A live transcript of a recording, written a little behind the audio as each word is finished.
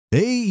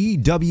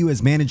AEW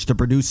has managed to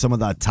produce some of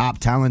the top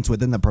talents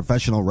within the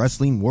professional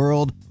wrestling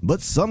world,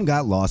 but some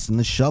got lost in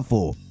the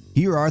shuffle.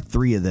 Here are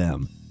three of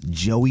them.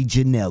 Joey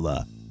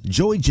Janela.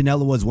 Joey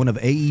Janela was one of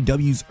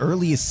AEW's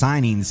earliest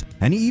signings,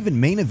 and he even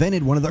main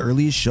evented one of the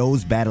earliest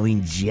shows,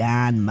 battling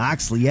Jon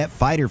Moxley at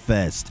Fyter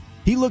Fest.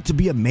 He looked to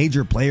be a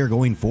major player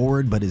going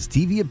forward, but his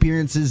TV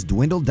appearances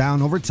dwindled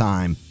down over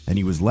time, and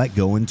he was let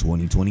go in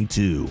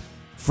 2022.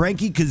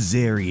 Frankie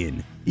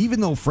Kazarian. Even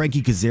though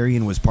Frankie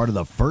Kazarian was part of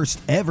the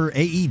first ever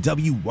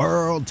AEW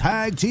World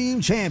Tag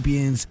Team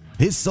Champions,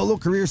 his solo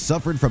career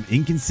suffered from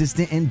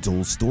inconsistent and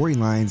dull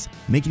storylines,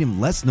 making him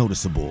less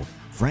noticeable.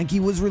 Frankie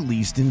was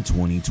released in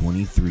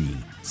 2023.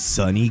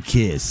 Sonny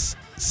Kiss.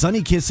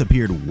 Sonny Kiss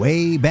appeared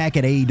way back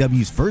at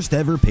AEW's first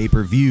ever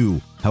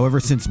pay-per-view. However,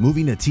 since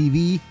moving to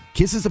TV,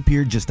 Kiss has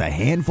appeared just a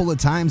handful of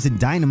times in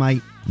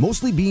Dynamite,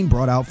 mostly being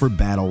brought out for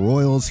battle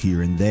royals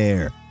here and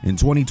there. In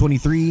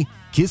 2023,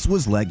 Kiss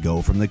was let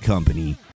go from the company.